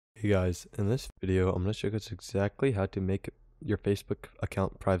Hey guys, in this video, I'm going to show you guys exactly how to make your Facebook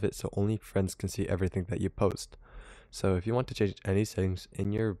account private so only friends can see everything that you post. So if you want to change any settings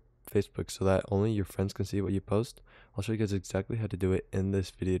in your Facebook so that only your friends can see what you post, I'll show you guys exactly how to do it in this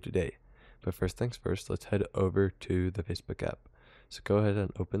video today. But first things first, let's head over to the Facebook app. So go ahead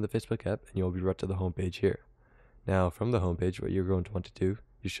and open the Facebook app and you'll be brought to the home page here. Now from the home page, what you're going to want to do,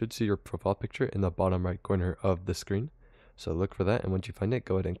 you should see your profile picture in the bottom right corner of the screen. So look for that, and once you find it,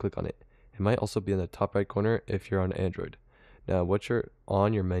 go ahead and click on it. It might also be in the top right corner if you're on Android. Now, once you're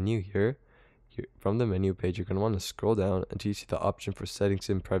on your menu here, from the menu page, you're going to want to scroll down until you see the option for settings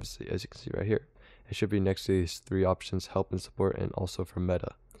and privacy, as you can see right here. It should be next to these three options, help and support, and also for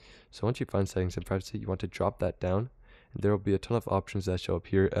Meta. So once you find settings and privacy, you want to drop that down, and there will be a ton of options that show up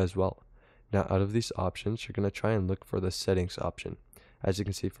here as well. Now, out of these options, you're going to try and look for the settings option. As you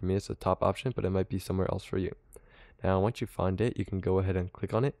can see, for me, it's the top option, but it might be somewhere else for you. Now, once you find it, you can go ahead and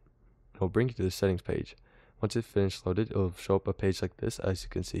click on it. It will bring you to the settings page. Once it's finished loaded, it will show up a page like this, as you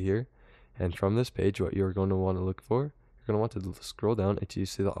can see here. And from this page, what you're going to want to look for, you're going to want to scroll down until you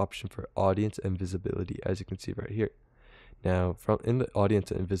see the option for audience and visibility, as you can see right here. Now, in the audience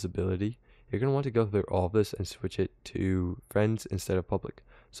and visibility, you're going to want to go through all of this and switch it to friends instead of public.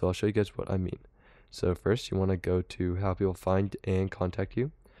 So I'll show you guys what I mean. So first, you want to go to how people find and contact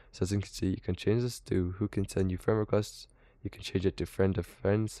you. So as you can see, you can change this to who can send you friend requests. You can change it to friend of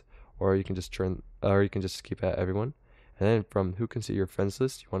friends, or you can just keep it at everyone. And then from who can see your friends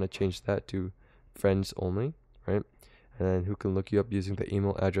list, you want to change that to friends only, right? And then who can look you up using the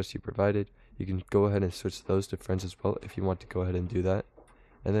email address you provided. You can go ahead and switch those to friends as well if you want to go ahead and do that.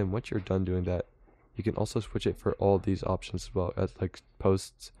 And then once you're done doing that, you can also switch it for all these options as well, as like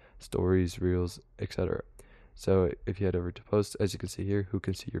posts, stories, reels, etc. So if you head over to posts, as you can see here, who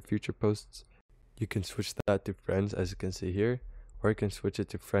can see your future posts, you can switch that to friends, as you can see here, or you can switch it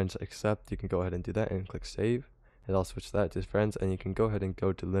to friends accept. You can go ahead and do that and click save, and I'll switch that to friends, and you can go ahead and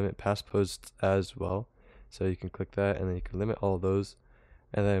go to limit past posts as well. So you can click that, and then you can limit all of those.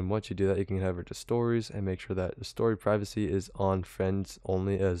 And then once you do that, you can head over to stories and make sure that the story privacy is on friends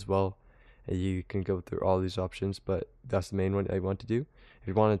only as well. And you can go through all these options, but that's the main one I want to do. If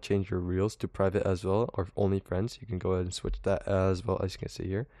you want to change your reels to private as well, or only friends, you can go ahead and switch that as well, as you can see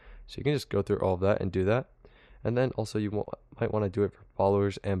here. So you can just go through all of that and do that. And then also you might want to do it for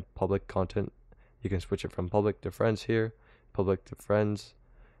followers and public content. You can switch it from public to friends here, public to friends,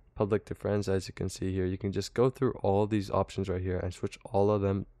 as you can see here. You can just go through all these options right here and switch all of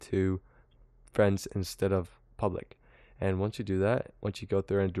them to friends instead of public. And once you do that, once you go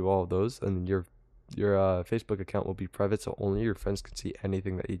through and do all of those, then your Facebook account will be private, so only your friends can see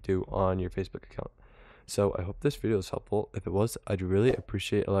anything that you do on your Facebook account. So I hope this video was helpful. If it was, I'd really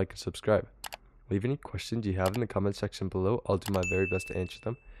appreciate a like and subscribe. Leave any questions you have in the comment section below. I'll do my very best to answer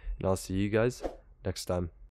them, and I'll see you guys next time.